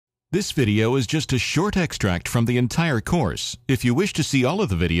This video is just a short extract from the entire course. If you wish to see all of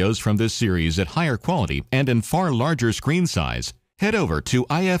the videos from this series at higher quality and in far larger screen size, head over to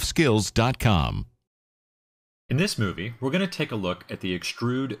ifskills.com. In this movie, we're going to take a look at the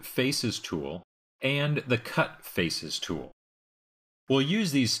Extrude Faces tool and the Cut Faces tool. We'll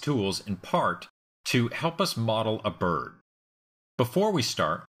use these tools in part to help us model a bird. Before we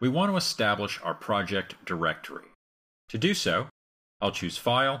start, we want to establish our project directory. To do so, I'll choose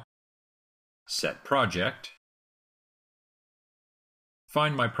File, Set Project,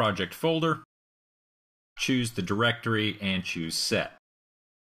 find my project folder, choose the directory, and choose Set.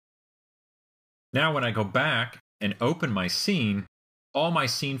 Now when I go back and open my scene, all my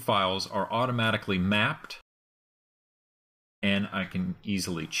scene files are automatically mapped, and I can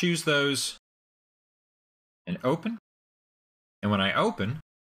easily choose those and open. And when I open,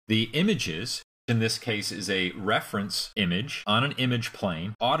 the images, in this case is a reference image on an image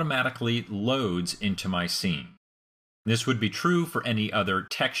plane, automatically loads into my scene. This would be true for any other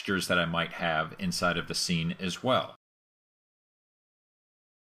textures that I might have inside of the scene as well.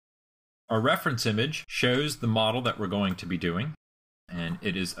 Our reference image shows the model that we're going to be doing, and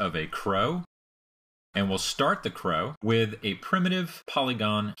it is of a crow. And we'll start the crow with a primitive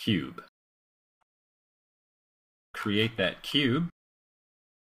polygon cube. Create that cube.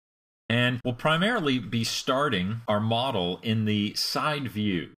 And we'll primarily be starting our model in the side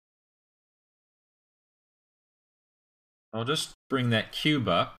view. I'll just bring that cube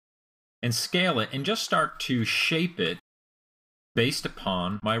up and scale it and just start to shape it based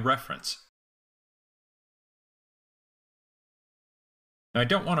upon my reference. Now, I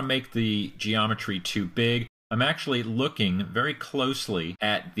don't want to make the geometry too big. I'm actually looking very closely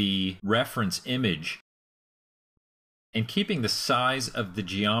at the reference image and keeping the size of the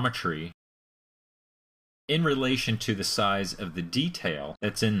geometry in relation to the size of the detail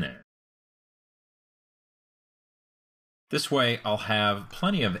that's in there. This way, I'll have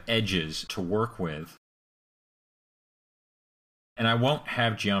plenty of edges to work with, and I won't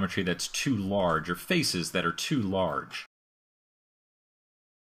have geometry that's too large or faces that are too large.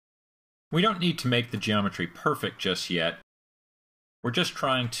 We don't need to make the geometry perfect just yet. We're just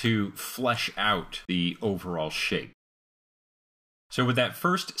trying to flesh out the overall shape. So with that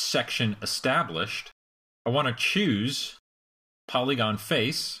first section established, I want to choose Polygon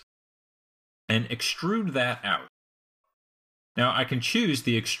Face and extrude that out. Now I can choose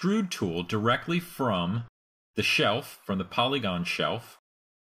the Extrude tool directly from the shelf, from the Polygon shelf,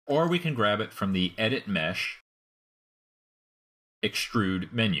 or we can grab it from the Edit Mesh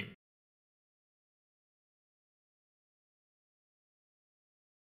Extrude menu.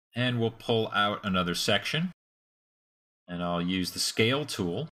 And we'll pull out another section. And I'll use the Scale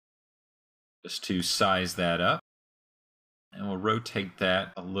tool just to size that up. And we'll rotate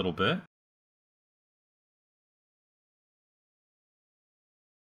that a little bit.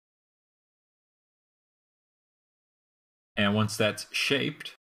 And once that's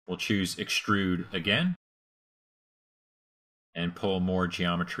shaped, we'll choose Extrude again. And pull more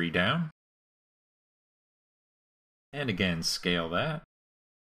geometry down. And again, scale that.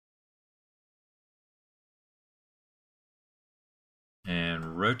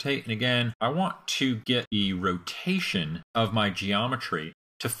 And rotate. And again, I want to get the rotation of my geometry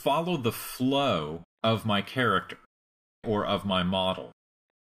to follow the flow of my character or of my model.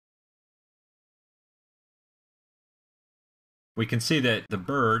 We can see that the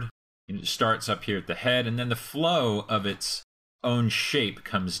bird starts up here at the head, and then the flow of its own shape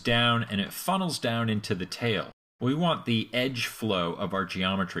comes down and it funnels down into the tail. We want the edge flow of our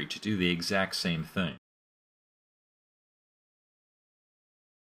geometry to do the exact same thing.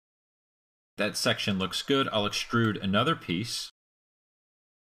 That section looks good. I'll extrude another piece.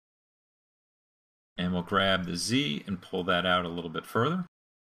 And we'll grab the Z and pull that out a little bit further.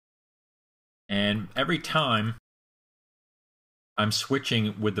 And every time I'm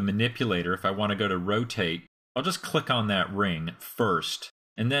switching with the manipulator, if I want to go to rotate, I'll just click on that ring first,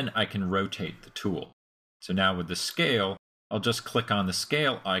 and then I can rotate the tool. So now with the scale, I'll just click on the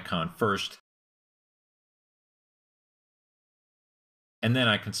scale icon first, and then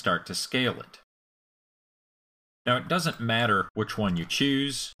I can start to scale it. Now it doesn't matter which one you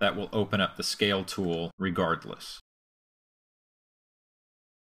choose, that will open up the scale tool regardless.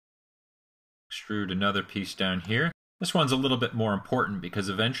 Extrude another piece down here. This one's a little bit more important because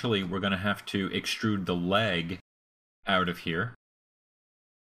eventually we're going to have to extrude the leg out of here.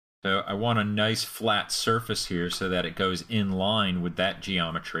 So I want a nice flat surface here so that it goes in line with that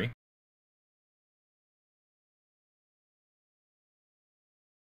geometry.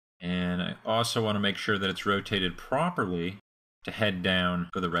 And I also want to make sure that it's rotated properly to head down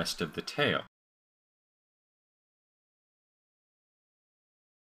for the rest of the tail.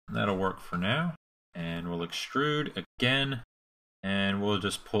 And that'll work for now. And we'll extrude again, and we'll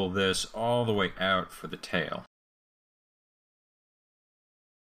just pull this all the way out for the tail.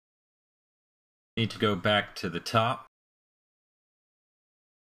 Need to go back to the top,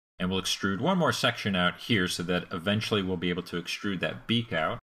 and we'll extrude one more section out here so that eventually we'll be able to extrude that beak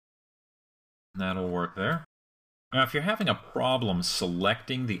out. That'll work there. Now, if you're having a problem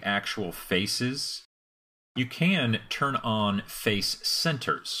selecting the actual faces, you can turn on face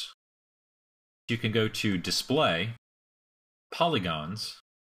centers. You can go to Display, Polygons,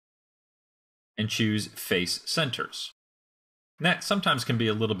 and choose Face Centers. And that sometimes can be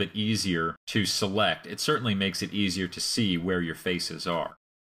a little bit easier to select. It certainly makes it easier to see where your faces are.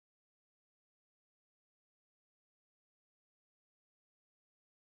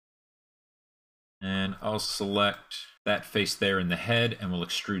 And I'll select that face there in the head, and we'll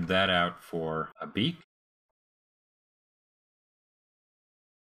extrude that out for a beak.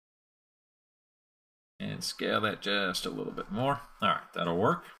 And scale that just a little bit more. All right, that'll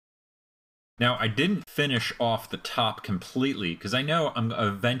work. Now, I didn't finish off the top completely because I know I'm going to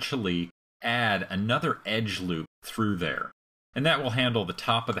eventually add another edge loop through there. And that will handle the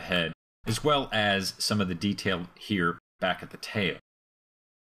top of the head as well as some of the detail here back at the tail.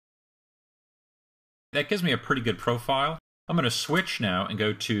 That gives me a pretty good profile. I'm going to switch now and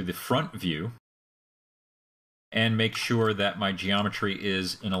go to the front view and make sure that my geometry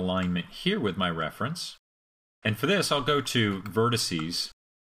is in alignment here with my reference. And for this, I'll go to Vertices.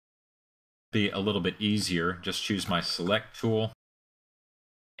 Be a little bit easier. Just choose my Select tool,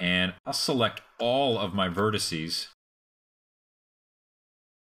 and I'll select all of my vertices.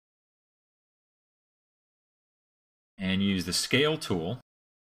 And use the Scale tool,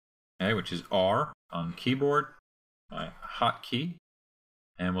 okay, which is R on the keyboard, my hotkey.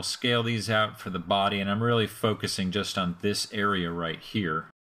 And we'll scale these out for the body, and I'm really focusing just on this area right here.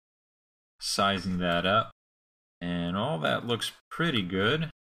 Sizing that up, and all that looks pretty good.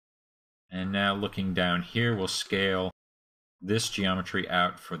 And now looking down here, we'll scale this geometry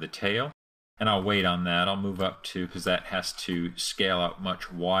out for the tail. And I'll wait on that. I'll move up to, because that has to scale out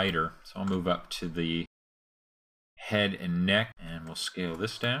much wider. So I'll move up to the head and neck, and we'll scale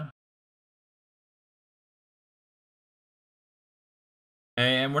this down.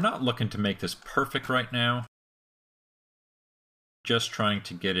 And we're not looking to make this perfect right now. Just trying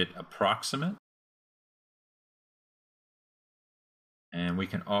to get it approximate. And we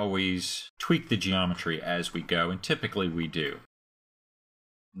can always tweak the geometry as we go, and typically we do.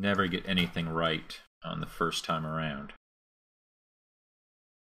 Never get anything right on the first time around.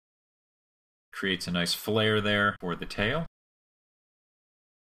 Creates a nice flare there for the tail.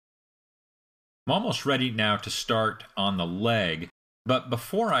 I'm almost ready now to start on the leg. But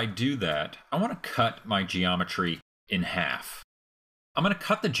before I do that, I want to cut my geometry in half. I'm going to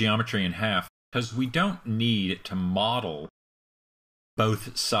cut the geometry in half because we don't need to model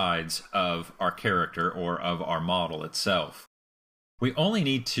both sides of our character or of our model itself. We only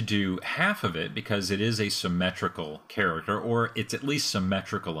need to do half of it because it is a symmetrical character, or it's at least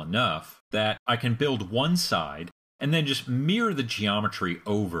symmetrical enough that I can build one side and then just mirror the geometry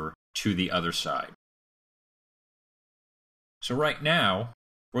over to the other side. So right now,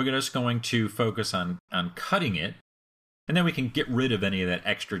 we're just going to focus on cutting it, and then we can get rid of any of that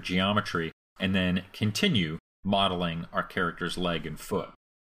extra geometry and then continue modeling our character's leg and foot. I'm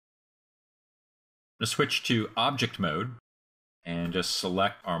going to switch to Object Mode and just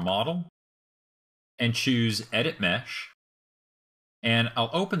select our model and choose Edit Mesh, and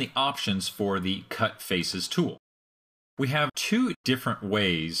I'll open the options for the Cut Faces tool. We have two different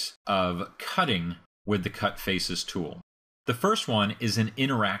ways of cutting with the Cut Faces tool. The first one is an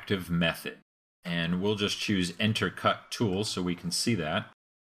interactive method, and we'll just choose Enter Cut Tool so we can see that.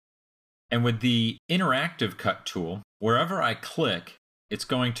 And with the interactive cut tool, wherever I click, it's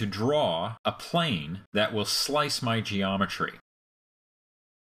going to draw a plane that will slice my geometry.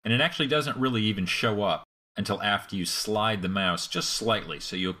 And it actually doesn't really even show up until after you slide the mouse just slightly.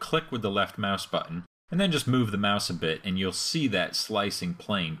 So you'll click with the left mouse button, and then just move the mouse a bit, and you'll see that slicing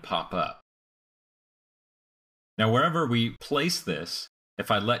plane pop up. Now, wherever we place this, if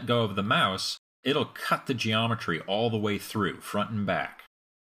I let go of the mouse, it'll cut the geometry all the way through, front and back.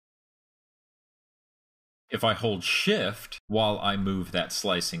 If I hold Shift while I move that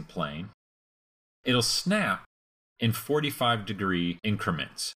slicing plane, it'll snap in 45-degree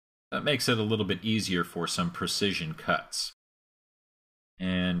increments. That makes it a little bit easier for some precision cuts.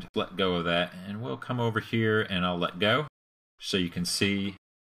 And let go of that, and we'll come over here and I'll let go so you can see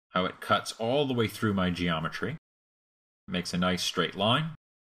how it cuts all the way through my geometry. Makes a nice straight line.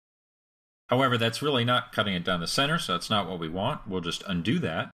 However, that's really not cutting it down the center, so that's not what we want. We'll just undo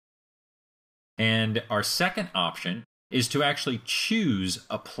that. And our second option is to actually choose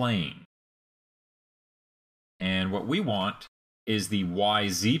a plane. And what we want is the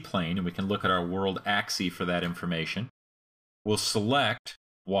YZ plane, and we can look at our world axis for that information. We'll select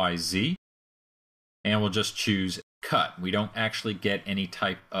YZ, and we'll just choose cut. We don't actually get any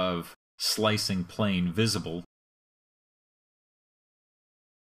type of slicing plane visible.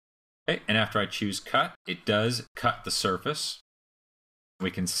 Okay, and after I choose cut, it does cut the surface.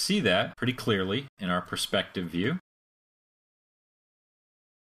 We can see that pretty clearly in our perspective view.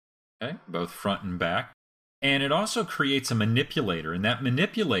 Okay, both front and back. And it also creates a manipulator, and that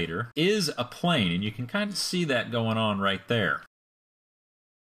manipulator is a plane, and you can kind of see that going on right there.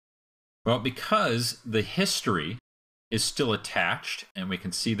 Well, because the history is still attached, and we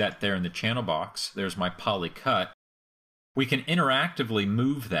can see that there in the channel box, there's my poly cut, we can interactively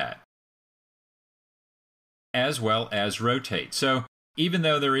move that, as well as rotate. So even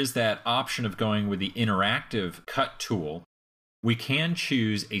though there is that option of going with the interactive cut tool, we can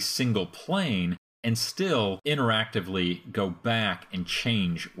choose a single plane and still interactively go back and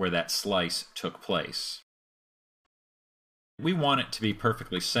change where that slice took place. We want it to be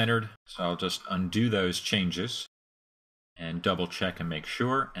perfectly centered, so I'll just undo those changes and double check and make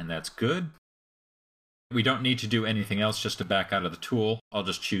sure, and that's good. We don't need to do anything else just to back out of the tool. I'll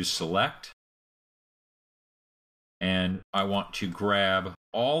just choose select. And I want to grab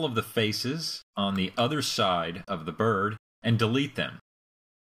all of the faces on the other side of the bird and delete them.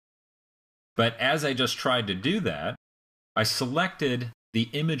 But as I just tried to do that, I selected the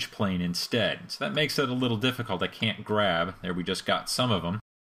image plane instead. So that makes it a little difficult. I can't grab. There, we just got some of them.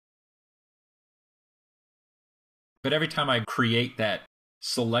 But every time I create that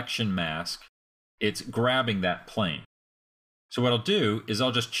selection mask, it's grabbing that plane. So what I'll do is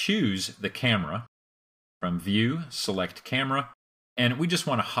I'll just choose the camera. From View, select Camera, and we just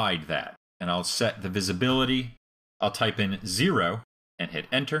want to hide that. And I'll set the visibility. I'll type in 0 and hit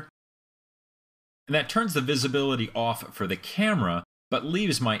Enter. And that turns the visibility off for the camera, but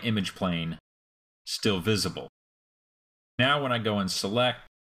leaves my image plane still visible. Now when I go and select,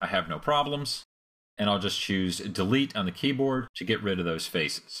 I have no problems, and I'll just choose Delete on the keyboard to get rid of those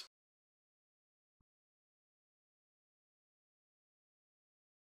faces.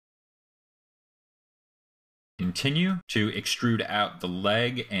 Continue to extrude out the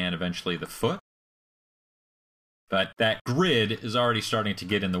leg and eventually the foot. But that grid is already starting to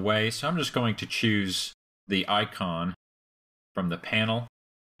get in the way, so I'm just going to choose the icon from the panel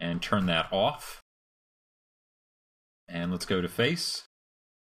and turn that off. And let's go to face.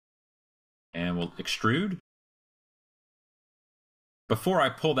 And we'll extrude. Before I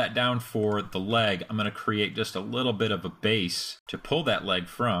pull that down for the leg, I'm going to create just a little bit of a base to pull that leg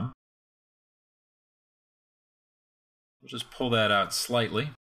from. We'll just pull that out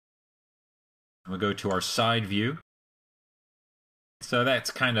slightly. We'll go to our side view. So that's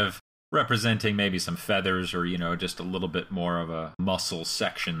kind of representing maybe some feathers or, just a little bit more of a muscle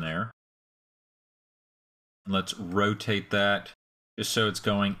section there. And let's rotate that just so it's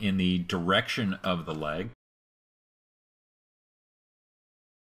going in the direction of the leg.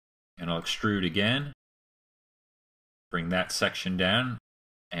 And I'll extrude again. Bring that section down.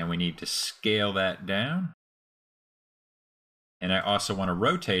 And we need to scale that down. And I also want to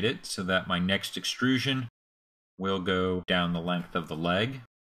rotate it so that my next extrusion will go down the length of the leg.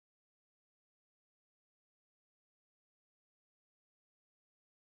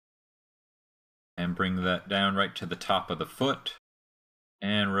 And bring that down right to the top of the foot.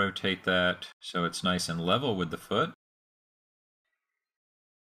 And rotate that so it's nice and level with the foot.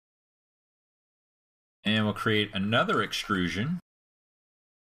 And we'll create another extrusion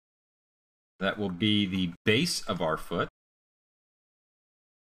that will be the base of our foot.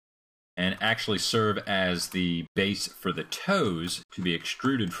 And actually serve as the base for the toes to be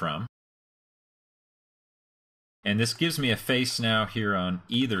extruded from. And this gives me a face now here on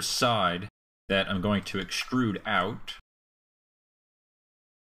either side that I'm going to extrude out.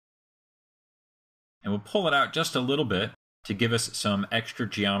 And we'll pull it out just a little bit to give us some extra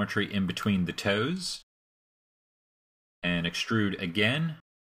geometry in between the toes. And extrude again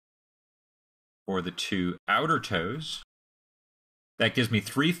for the two outer toes. That gives me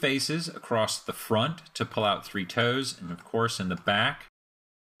 3 faces across the front to pull out 3 toes. And of course, in the back,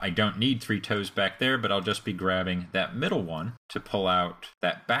 I don't need 3 toes back there, but I'll just be grabbing that middle one to pull out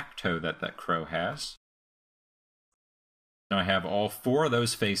that back toe that crow has. Now I have all 4 of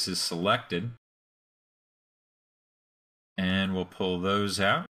those faces selected. And we'll pull those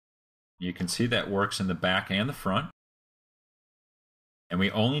out. You can see that works in the back and the front. And we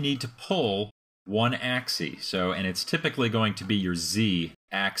only need to pull one axis. So, and it's typically going to be your Z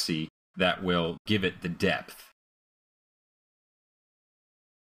axis that will give it the depth.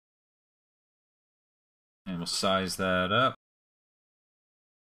 And we'll size that up.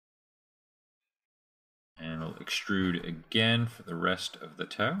 And we'll extrude again for the rest of the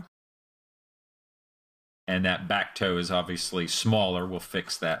toe. And that back toe is obviously smaller. We'll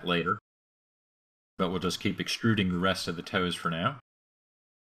fix that later. But we'll just keep extruding the rest of the toes for now.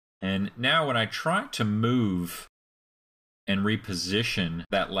 And now when I try to move and reposition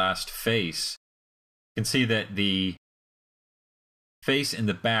that last face, you can see that the face in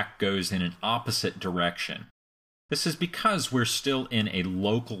the back goes in an opposite direction. This is because we're still in a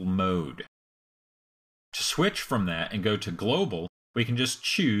local mode. To switch from that and go to global, we can just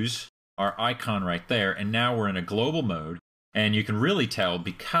choose our icon right there, and now we're in a global mode. And you can really tell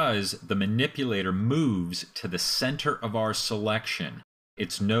because the manipulator moves to the center of our selection.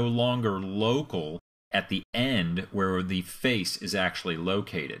 It's no longer local at the end where the face is actually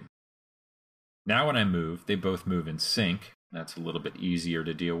located. Now when I move, they both move in sync. That's a little bit easier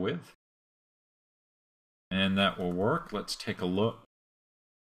to deal with. And that will work. Let's take a look.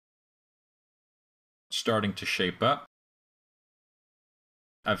 Starting to shape up.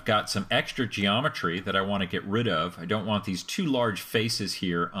 I've got some extra geometry that I want to get rid of. I don't want these two large faces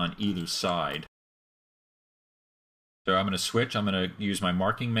here on either side. So I'm going to switch. I'm going to use my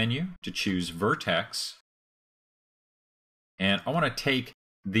marking menu to choose vertex. And I want to take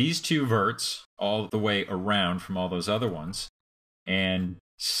these two verts all the way around from all those other ones and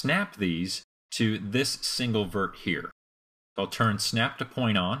snap these to this single vert here. So I'll turn snap to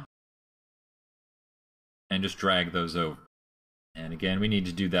point on and just drag those over. And again, we need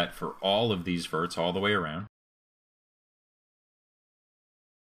to do that for all of these verts all the way around.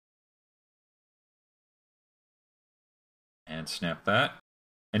 And snap that.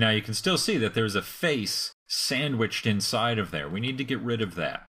 And now you can still see that there's a face sandwiched inside of there. We need to get rid of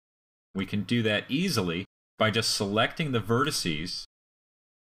that. We can do that easily by just selecting the vertices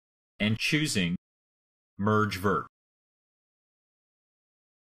and choosing Merge Vert.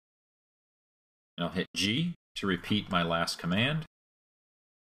 And I'll hit G to repeat my last command.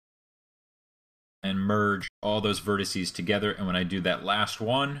 And merge all those vertices together. And when I do that last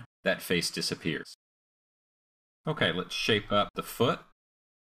one, that face disappears. Okay, let's shape up the foot.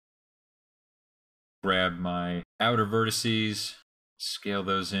 Grab my outer vertices, scale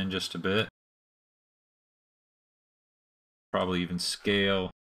those in just a bit. Probably even scale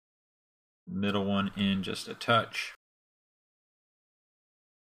the middle one in just a touch.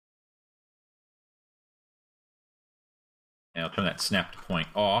 And I'll turn that snap to point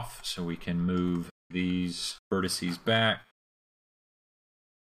off so we can move these vertices back.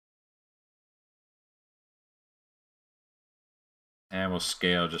 And we'll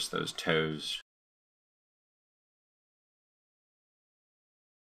scale just those toes.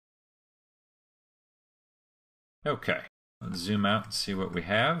 Okay, let's zoom out and see what we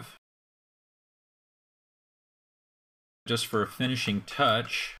have. Just for a finishing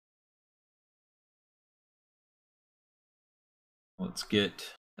touch, let's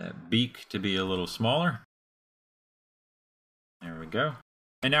get that beak to be a little smaller. There we go.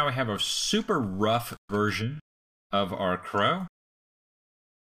 And now we have a super rough version of our crow.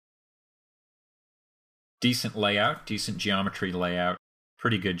 Decent layout, decent geometry layout,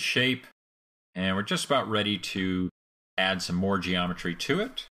 pretty good shape. And we're just about ready to add some more geometry to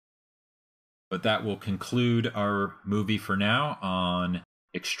it. But that will conclude our movie for now on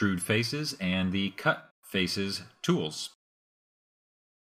Extrude Faces and the Cut Faces tools.